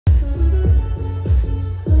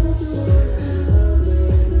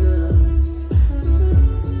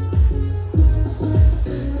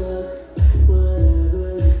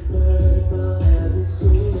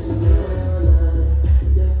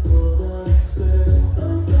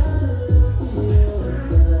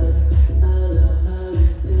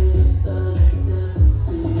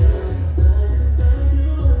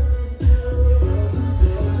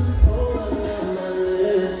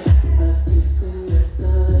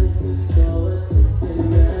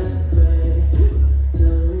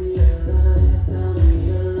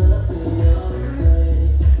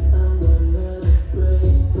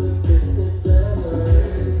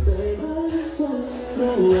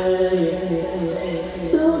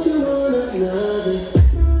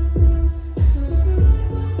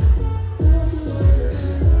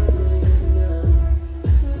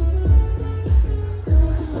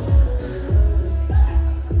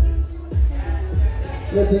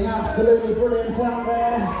Looking absolutely brilliant out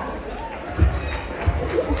there.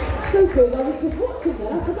 So good, I was just watching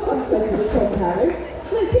that. I forgot I was supposed to be Ken Harris.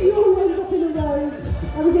 Let's get you all lined up in a row.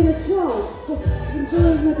 I was in a trance, just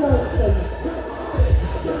enjoying the dancing.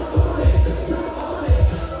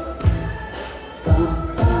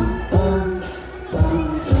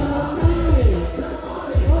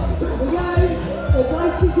 Here we go, the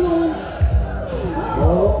dice is launched. I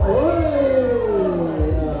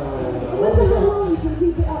wonder how long we can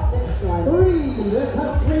keep it up next time. 3, let's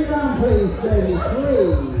have 3 rounds please, Jamie, 3.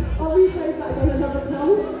 I'll rephrase that again another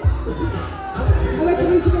time. I reckon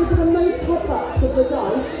we should go for the most hot-ups of the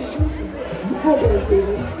dice. Heading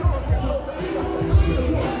feeling.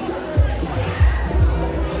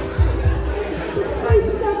 Space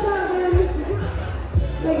yourself out then.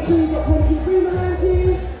 Make sure you get plenty of room around you.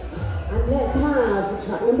 And let's have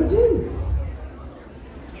track number 2.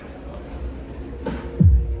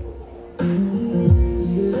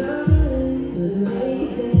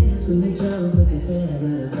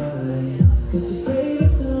 What's your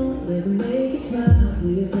favorite song? Does it make you smile? Do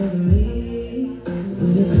you think of me? When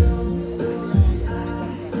you close your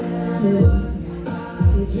eyes, tell me what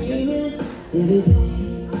are you dreaming?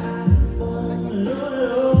 Everything I wanna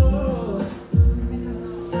know.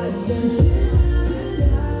 I spent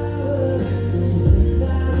 10,000 hours, just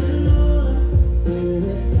 10,000 more. Oh,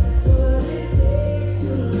 if that's what it takes to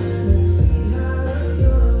learn the sweetheart of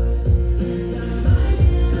yours. And I might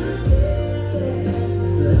never get there,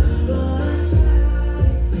 but I'm gonna.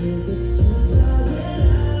 If it's 10,000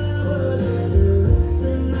 hours, the rest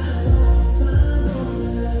of my life I'm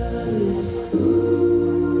gonna love you.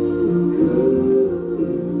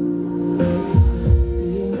 Do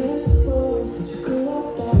you miss the boys? Did you grow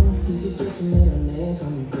up on? Did you get your middle name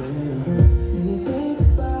from your girl? When you think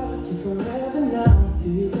about you forever now, do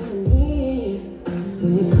you really mean?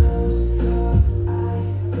 When you close your eyes,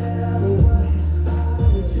 tell me what are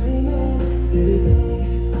you dreaming?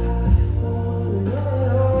 Everything I wanna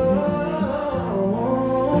know.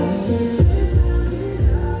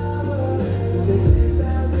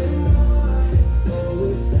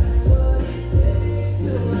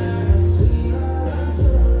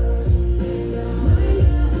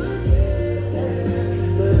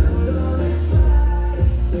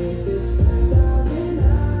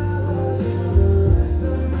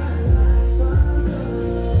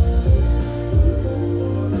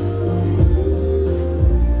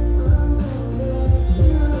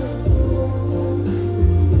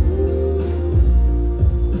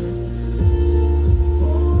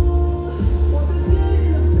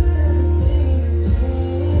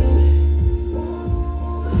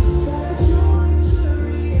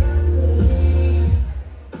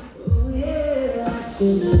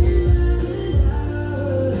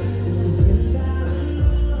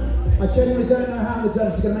 I genuinely don't know how the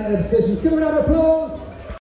judges are going to make their decisions. Give them a round of applause.